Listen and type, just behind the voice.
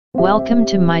Welcome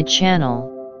to my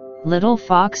channel, Little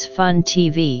Fox Fun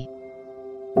TV.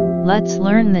 Let's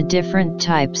learn the different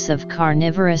types of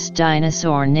carnivorous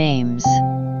dinosaur names.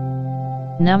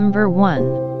 Number 1.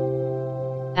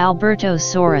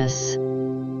 Albertosaurus.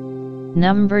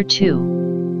 Number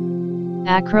 2.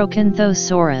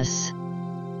 Acrocanthosaurus.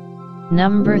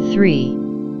 Number 3.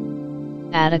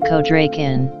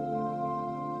 Adicodracon.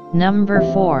 Number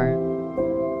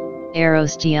 4.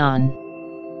 Aerostion.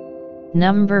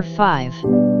 Number 5.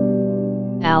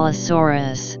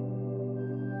 Allosaurus.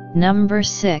 Number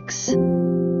 6.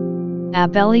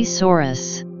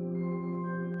 Abelisaurus.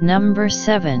 Number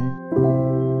 7.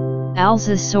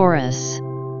 Alzosaurus.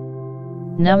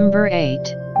 Number 8.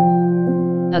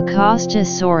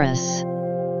 Acostosaurus.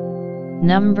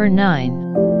 Number 9.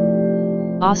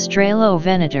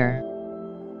 Australovenator.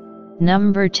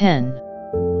 Number 10.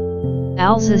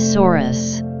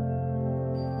 Alzosaurus.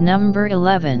 Number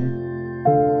 11.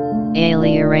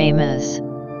 Alioramus.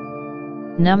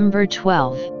 Number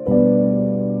 12.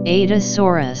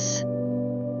 Adasaurus.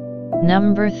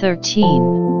 Number 13.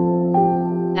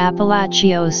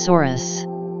 Appalachiosaurus.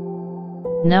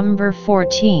 Number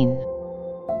 14.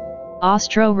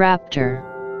 Austroraptor.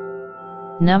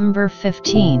 Number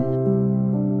 15.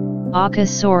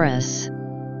 Aucasaurus.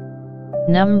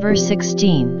 Number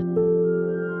 16.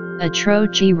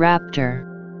 Atrociraptor.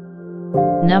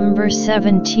 Number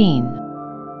 17.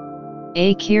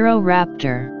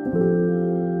 Achiroraptor.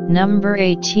 Number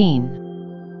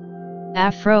 18.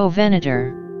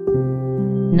 Afrovenator.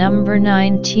 Number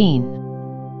 19.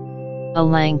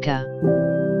 Alanka.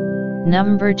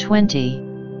 Number 20.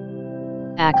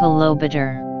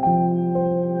 Accolobiter.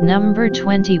 Number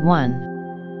 21.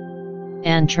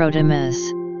 Antrodemus.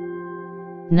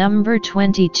 Number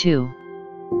 22.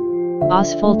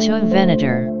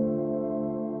 Asphaltovenator.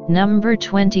 Number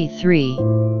 23.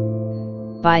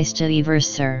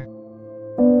 Bistiverser.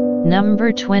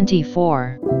 Number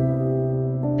 24.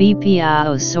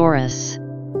 Bpiosaurus.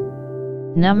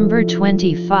 Number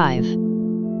 25.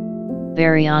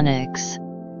 Baryonyx.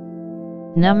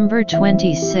 Number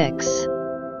 26.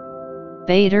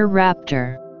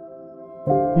 Batoraptor.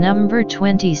 Number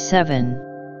 27.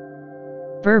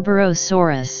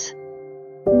 Berberosaurus.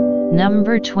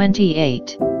 Number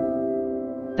 28.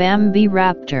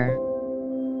 Bambiraptor.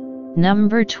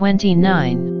 Number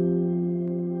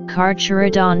 29.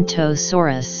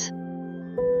 Carcharodontosaurus.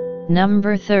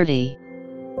 Number 30.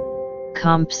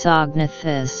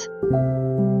 Compsognathus.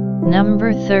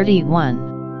 Number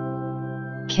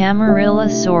 31.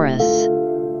 Camaryllosaurus.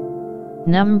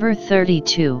 Number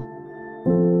 32.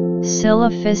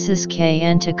 Silophysis K.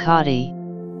 anticotti.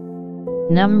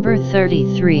 Number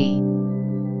 33.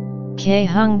 K.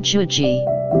 hungchuji.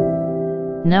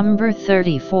 Number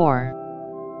 34.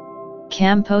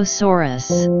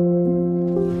 Camposaurus.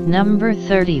 Number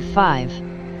 35.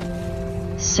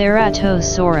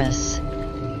 Ceratosaurus.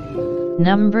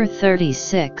 Number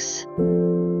 36.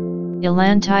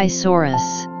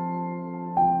 Elantisaurus.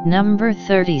 Number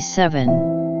 37.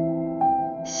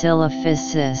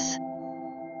 Silophysis.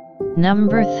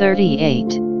 Number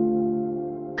 38.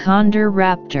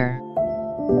 Condoraptor.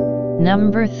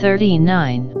 Number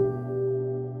 39.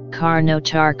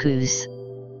 Carnotarchus.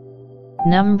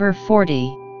 Number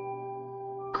 40.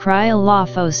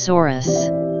 Cryolophosaurus.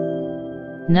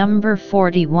 Number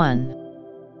 41.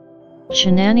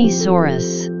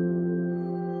 Chinanisaurus.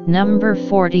 Number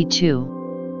 42.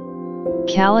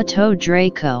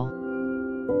 Calitodraco.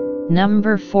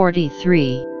 Number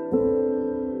 43.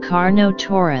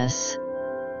 Carnotaurus.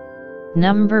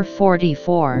 Number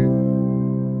 44.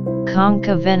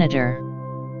 Concavenator.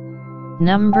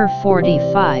 Number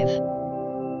 45.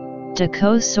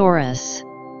 Dicosaurus.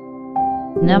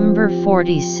 Number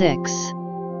 46.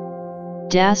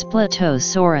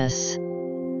 Daspletosaurus.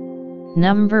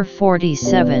 Number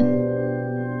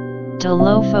 47.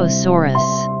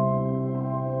 Dilophosaurus.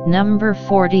 Number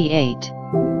 48.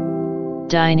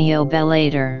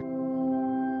 Dinobellator.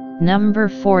 Number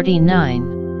 49.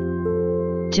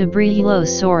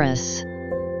 Tubrilosaurus.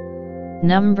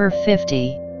 Number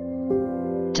 50.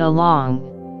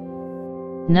 DeLong.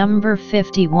 Number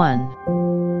 51.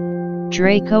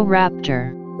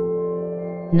 Dracoraptor.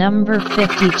 Number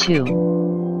 52.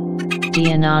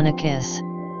 Deinonychus.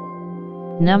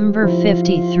 Number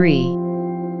 53.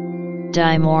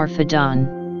 Dimorphodon.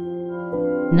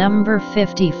 Number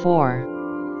 54.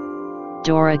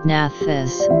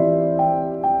 Dorognathus.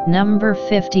 Number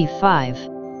 55.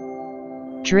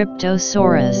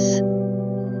 Dryptosaurus.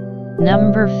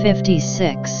 Number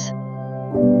 56.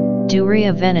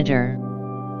 Duriavenator.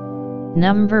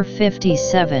 Number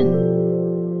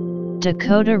 57.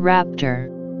 Dakotaraptor.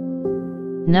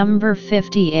 Number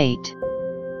 58.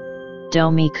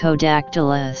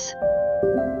 Domicodactylus.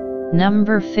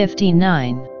 Number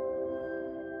 59.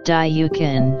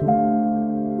 Diukin.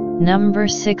 Number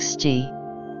 60.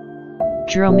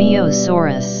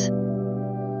 Dromaeosaurus.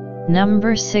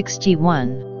 Number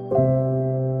 61.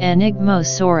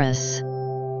 Enigmosaurus.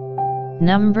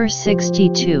 Number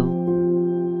 62.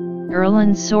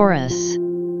 Erlensaurus.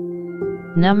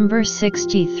 Number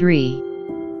 63.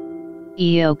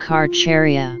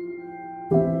 Eocarcharia.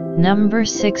 Number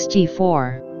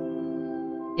 64.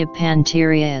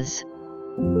 Epanterias.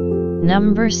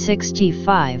 Number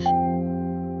 65.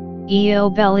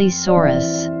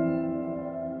 Eobellisaurus.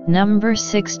 Number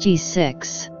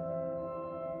 66.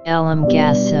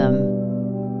 Elmgasum.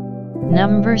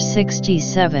 Number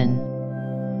 67.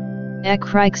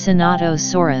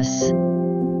 Ecryxenatosaurus.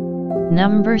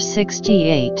 Number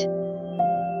 68.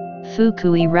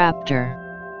 Fukuiraptor.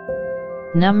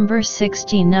 Number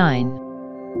 69.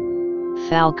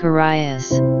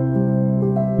 Falcarius.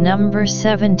 Number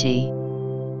 70.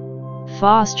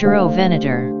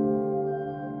 Fosterovenator.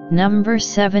 Number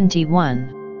 71.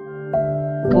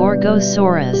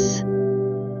 Gorgosaurus.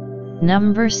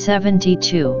 Number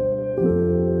 72.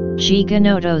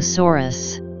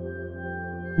 Giganotosaurus.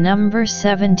 Number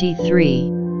 73.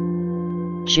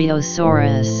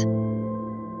 Geosaurus.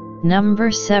 Number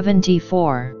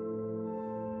 74.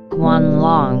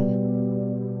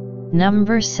 Guanlong.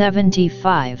 Number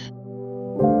 75.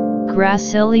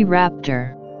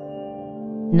 Graciliraptor.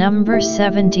 Number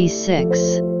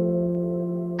 76.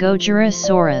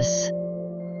 Gogerasaurus.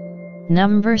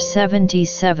 Number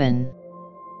 77.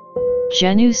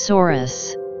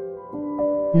 Genusaurus.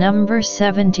 Number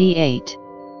 78.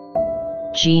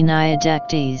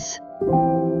 Geniodectes.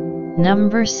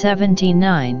 Number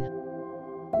 79.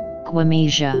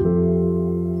 Guamesia.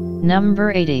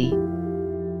 Number 80.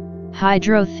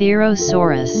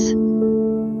 Hydrotherosaurus.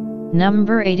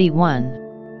 Number 81.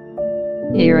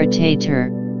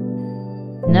 Irritator.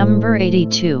 Number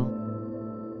 82.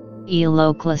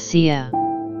 Eloclasia.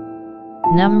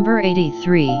 Number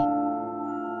 83.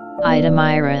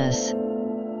 Idomyrus.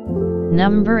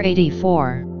 Number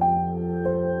 84.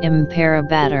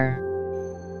 Imperabator.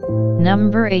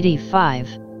 Number 85.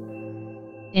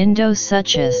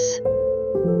 Indosuchus.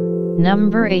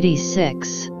 Number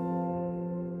 86.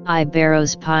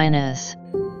 Iberospinus.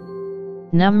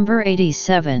 Number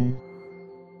 87.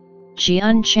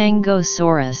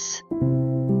 Giunchangosaurus.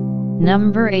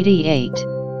 Number 88.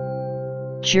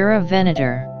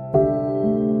 Juravenator.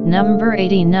 Number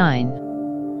 89.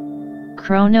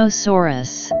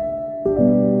 Chronosaurus.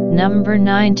 Number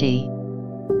 90.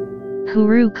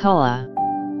 Curucula.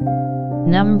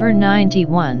 Number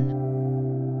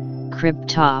 91.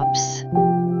 Cryptops.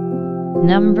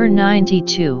 Number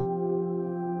 92.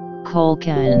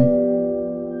 Colcan.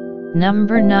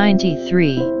 Number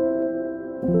 93.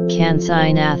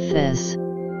 Cancinathus.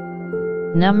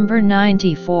 Number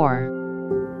 94.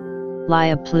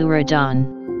 Liopleurodon.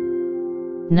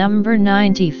 Number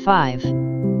 95.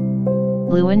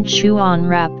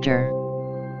 Luanchuanraptor.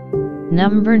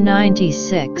 Number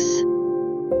 96.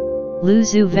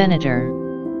 Luzuvenator.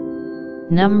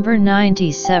 Number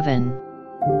 97.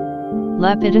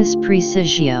 Lepidus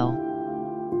praesigio.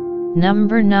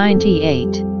 Number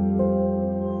 98.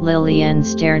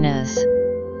 Liliensternus.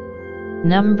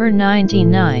 Number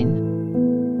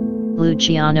 99.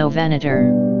 Lucianovenator.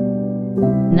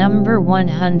 Number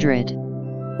 100.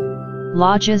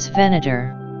 Lodges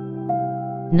venator.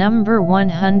 Number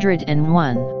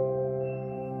 101.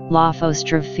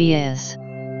 Lophostrophias.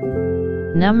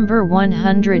 Number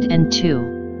 102.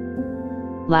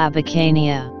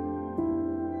 Labicania.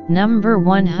 Number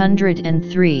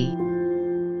 103.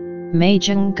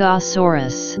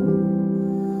 Majungasaurus.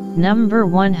 Number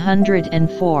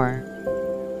 104.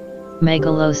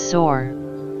 Megalosaur.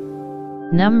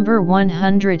 Number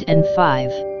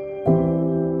 105.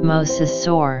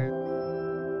 Mosasaur.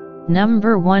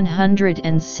 Number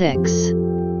 106.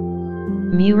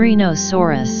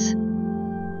 Murinosaurus.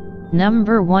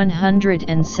 Number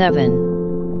 107.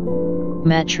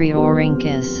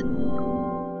 Metriorhynchus.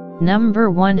 Number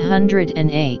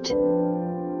 108.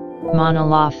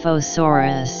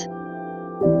 Monolophosaurus.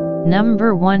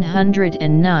 Number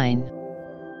 109.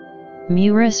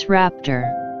 Murusraptor.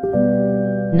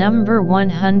 Number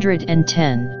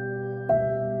 110.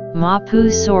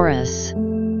 Mapusaurus.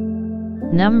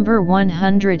 Number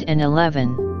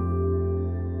 111.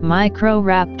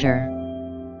 Microraptor.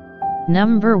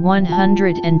 Number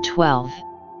 112.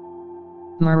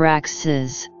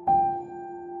 Meraxes.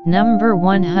 Number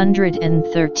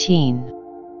 113.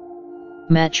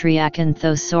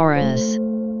 Metriacanthosaurus.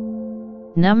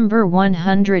 Number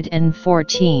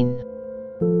 114.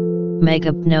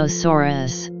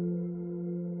 Megapnosaurus.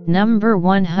 Number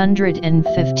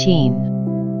 115.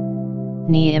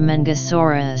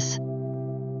 Neomengosaurus.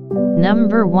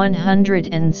 Number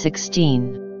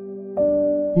 116.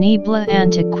 Niebla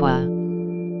antiqua.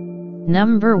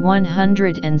 Number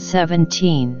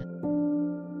 117.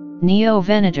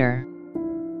 Neovenator.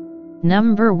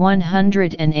 Number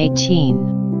 118.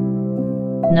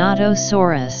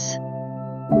 Nodosaurus.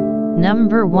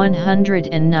 Number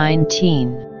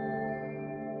 119.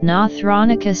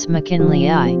 Nothronicus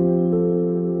mckinleyi.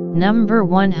 Number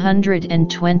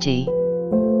 120.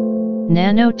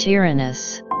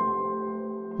 Nanotyrannus.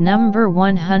 Number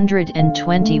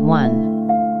 121.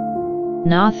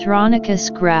 Nothronicus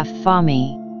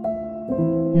graphami.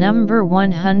 Number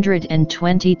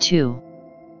 122.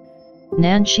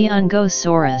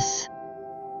 Nanchiongosaurus.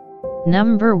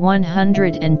 Number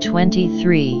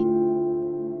 123.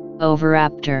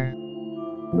 Oviraptor.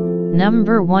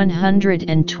 Number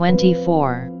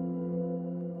 124.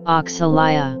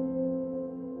 Oxalia.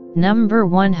 Number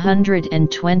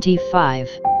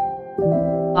 125.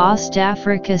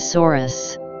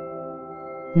 Ostafricosaurus.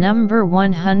 Number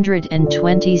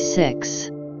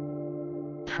 126.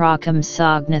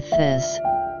 Procompsognathus.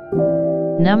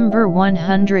 Number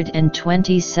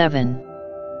 127.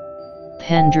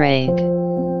 Pendragon.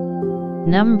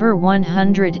 Number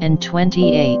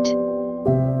 128.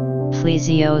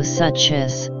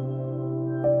 Plesiosuchus.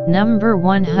 Number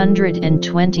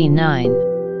 129.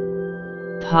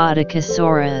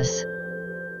 Podokesaurus.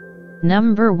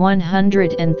 Number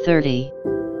 130.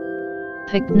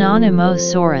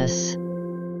 Picnonymosaurus.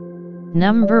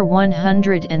 Number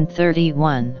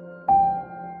 131.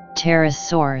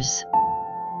 Pterosaurs.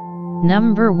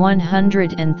 Number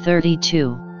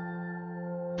 132.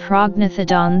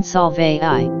 Prognathodon salvei.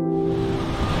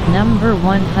 Number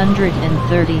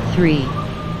 133.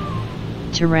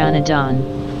 Pteranodon.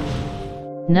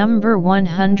 Number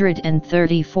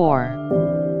 134.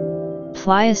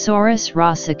 Pliosaurus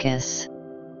rossicus.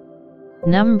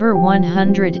 Number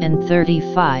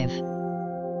 135.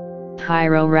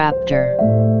 Pyroraptor.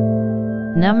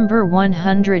 Number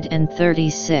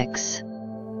 136.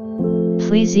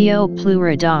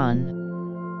 Plesiopleurodon.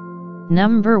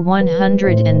 Number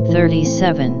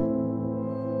 137.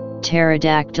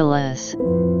 Pterodactylus.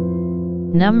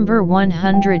 Number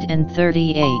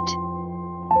 138.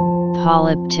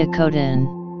 Polyptycodon.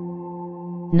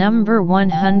 Number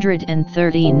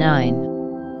 139.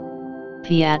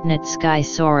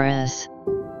 Piatnitskysaurus.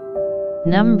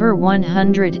 Number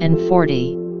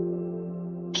 140.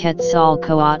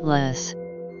 Quetzalcoatlus.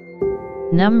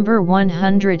 Number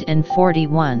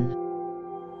 141.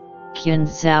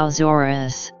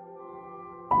 Kunzausaurus.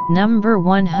 Number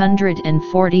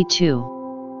 142.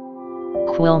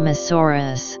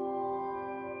 Quilmosaurus.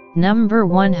 Number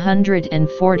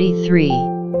 143.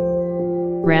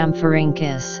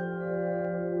 Rhamphorhynchus.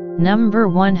 Number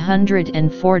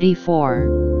 144.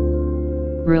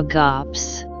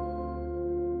 Rugops.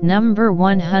 Number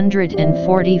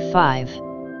 145.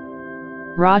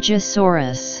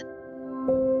 Rajasaurus.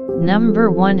 Number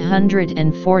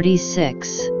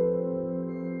 146.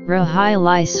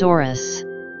 Rhylisaurus.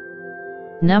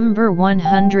 Number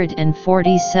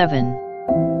 147.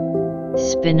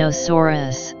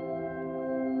 Spinosaurus.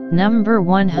 Number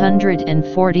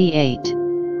 148.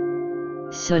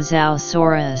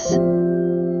 Sozousaurus.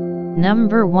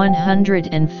 Number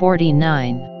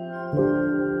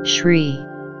 149. Shri.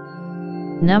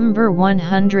 Number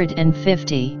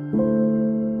 150.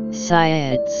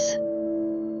 Siats.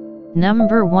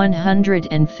 Number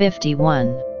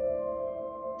 151.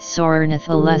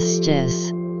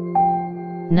 Saurornitholestes.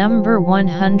 Number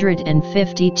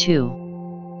 152.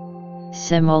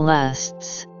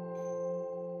 Simolests.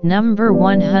 Number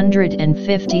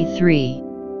 153.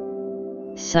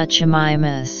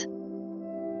 Suchomimus.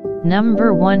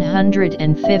 Number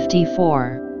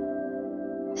 154.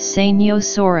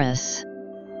 Saniosaurus.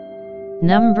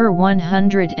 Number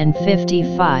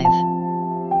 155.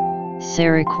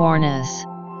 Sericornis.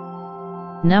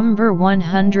 Number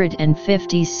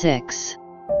 156.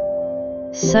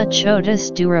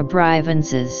 Suchotus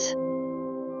durabrivensis.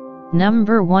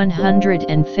 Number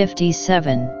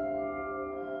 157.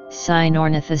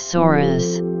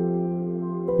 Sinornithosaurus.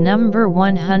 Number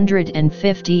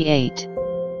 158.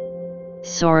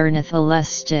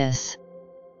 Saurornitholestes.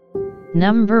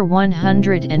 Number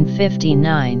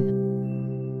 159.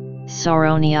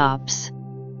 Sauroniops.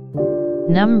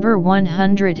 Number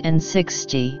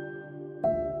 160.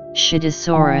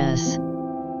 Shidosaurus.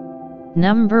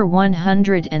 Number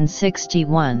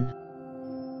 161.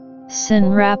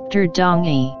 Sinraptor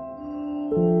Dongi.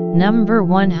 Number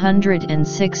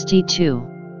 162.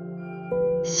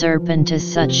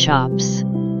 Serpentosuchops.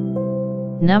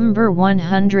 Number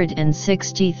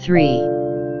 163.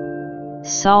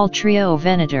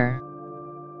 Saltriovenator.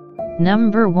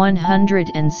 Number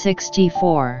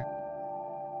 164.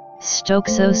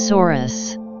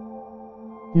 Stoxosaurus.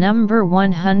 Number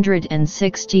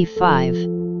 165.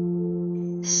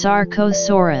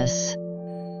 Sarcosaurus.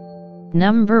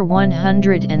 Number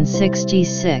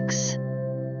 166.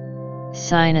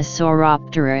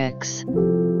 Sinosauropteryx.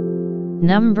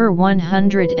 Number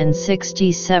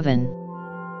 167.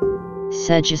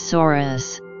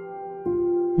 Stegosaurus.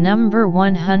 Number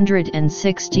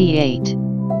 168.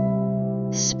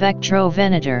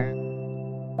 Spectrovenator.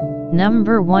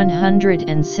 Number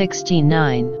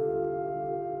 169.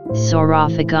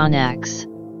 Saurophagonax.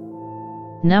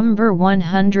 Number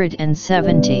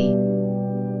 170.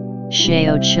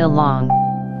 Shaochilong.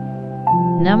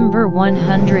 Number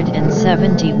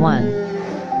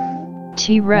 171.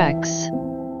 T-Rex.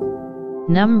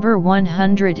 Number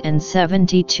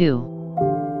 172.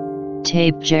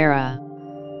 Tapejara.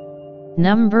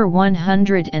 Number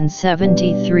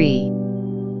 173.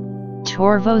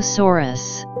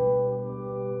 Torvosaurus.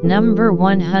 Number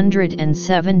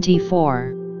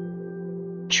 174.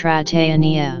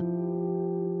 Trataenia.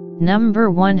 Number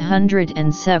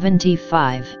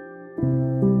 175.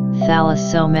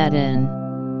 Thalassomedon.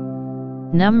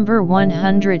 Number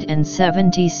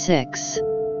 176.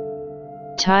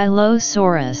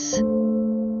 Tylosaurus.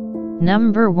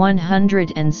 Number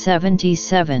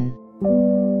 177.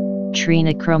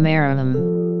 Trinachromarum.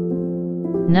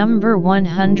 Number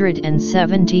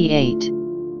 178.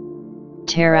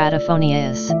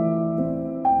 Teratophonius.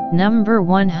 Number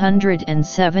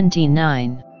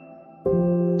 179.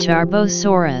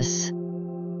 Tarbosaurus.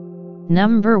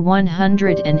 Number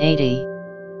 180.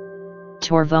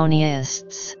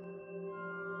 Torvoniists.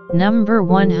 Number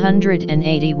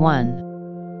 181.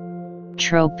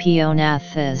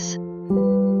 Tropionathus.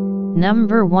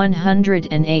 Number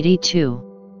 182.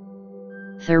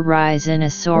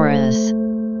 Therizinosaurus.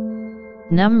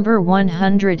 Number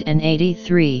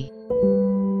 183.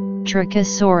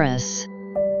 Trichosaurus.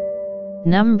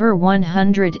 Number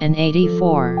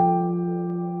 184.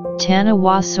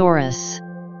 Tanawasaurus.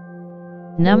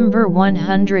 Number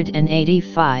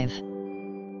 185.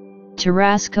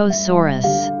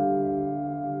 Tarascosaurus.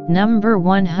 Number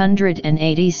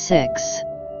 186.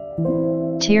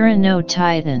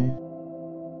 Tyrannotitan.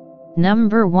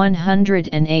 Number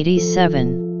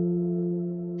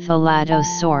 187.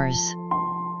 Thalattosaurs.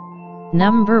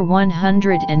 Number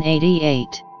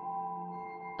 188.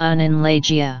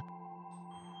 Unenlagia.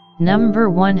 Number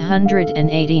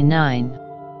 189.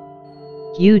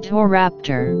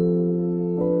 Utahraptor.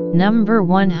 Number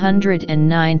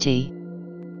 190.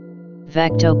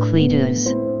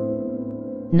 Vectocletus.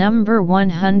 Number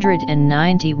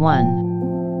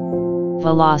 191.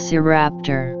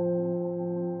 Velociraptor.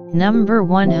 Number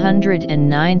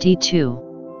 192.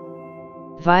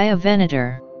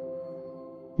 Viavenator.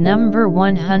 Number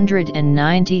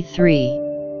 193.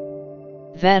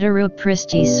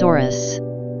 Veteropristosaurus.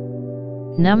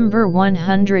 Number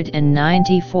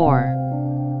 194.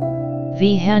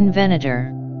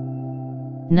 Vehanvenator.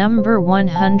 Number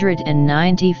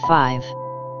 195.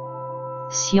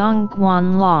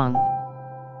 Xiangguanlong.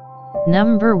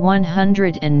 Number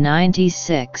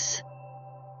 196.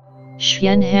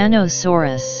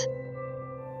 Xianhanosaurus.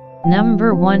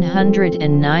 Number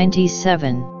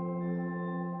 197.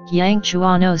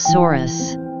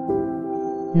 Yangchuanosaurus.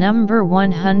 Number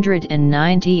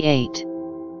 198.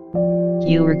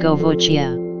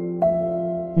 Urgovochia.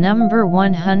 Number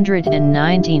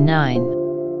 199.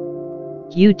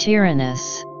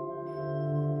 Utyrannus.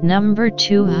 Number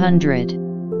 200.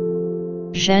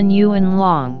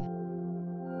 Zhenyuanlong.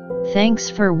 Thanks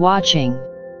for watching.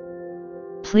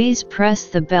 Please press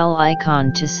the bell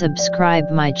icon to subscribe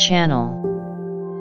my channel.